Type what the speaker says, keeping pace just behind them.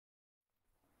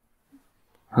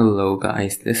Hello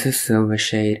guys, this is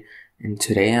Silvershade, and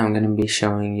today I'm going to be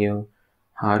showing you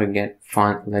how to get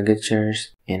font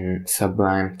ligatures in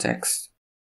Sublime text.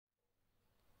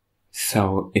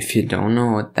 So if you don't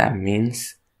know what that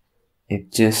means,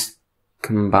 it just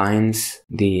combines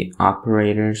the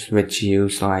operators which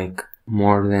use like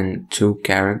more than 2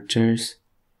 characters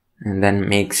and then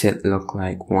makes it look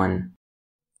like one.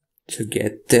 To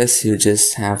get this, you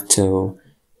just have to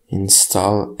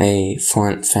install a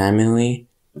font family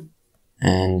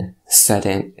and set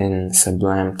it in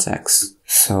Sublime text.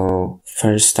 So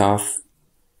first off,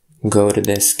 go to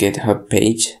this GitHub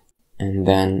page, and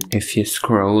then if you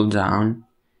scroll down,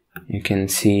 you can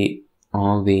see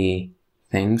all the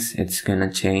things it's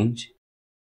gonna change.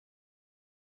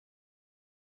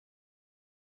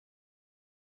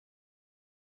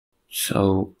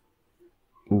 So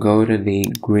go to the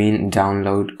green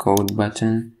download code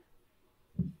button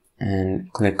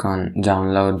and click on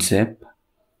download zip.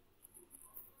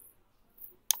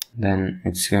 Then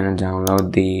it's gonna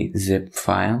download the zip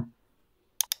file.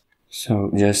 So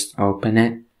just open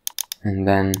it, and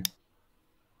then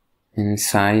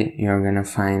inside you're gonna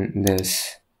find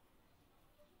this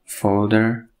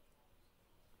folder.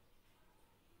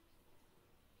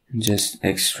 Just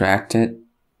extract it,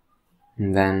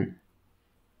 and then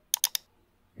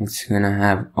it's gonna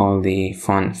have all the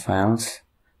font files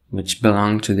which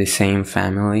belong to the same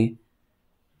family.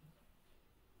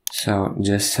 So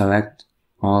just select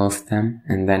all of them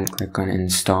and then click on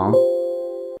install.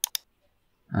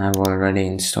 I've already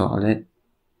installed it.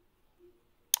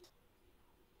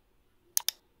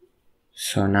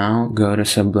 So now go to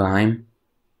Sublime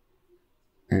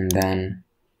and then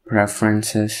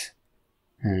preferences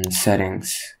and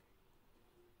settings.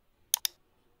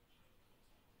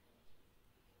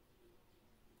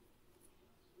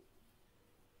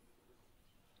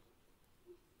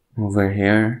 Over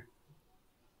here,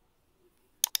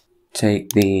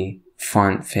 take the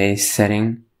font face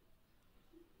setting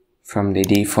from the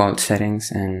default settings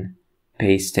and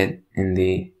paste it in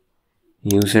the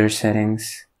user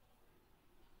settings,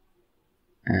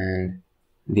 and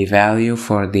the value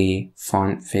for the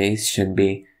font face should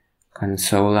be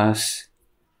Consolas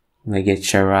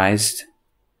Ligaturized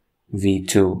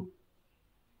v2.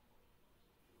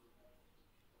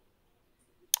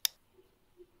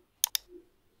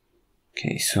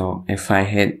 Okay, so if I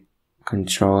hit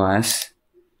Ctrl S,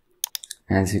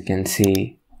 as you can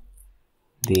see,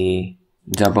 the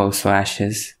double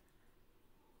slashes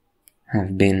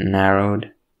have been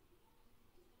narrowed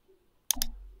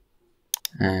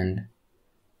and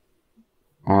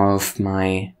all of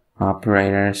my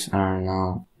operators are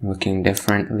now looking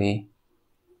differently.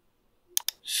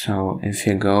 So if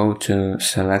you go to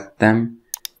select them,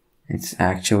 it's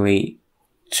actually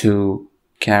 2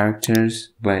 characters,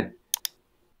 but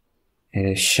it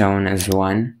is shown as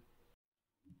 1.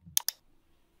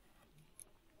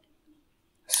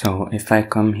 So if I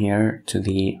come here to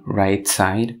the right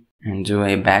side and do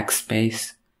a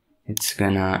backspace, it's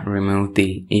gonna remove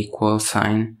the equal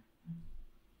sign,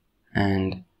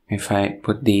 and if I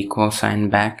put the equal sign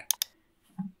back,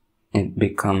 it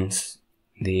becomes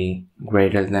the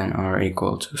greater than or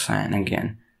equal to sign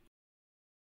again.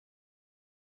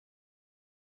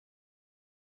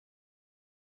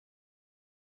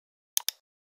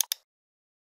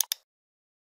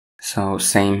 So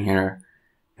same here.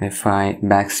 If I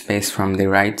backspace from the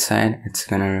right side, it's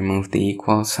gonna remove the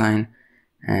equal sign,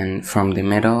 and from the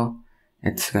middle,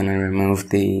 it's gonna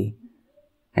remove the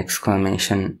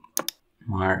exclamation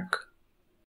mark.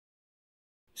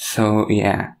 So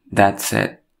yeah, that's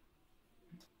it.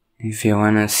 If you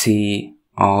wanna see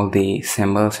all the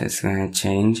symbols it's gonna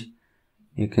change,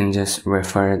 you can just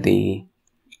refer the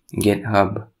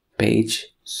GitHub page.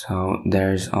 So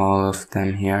there's all of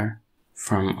them here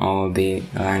from all the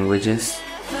languages.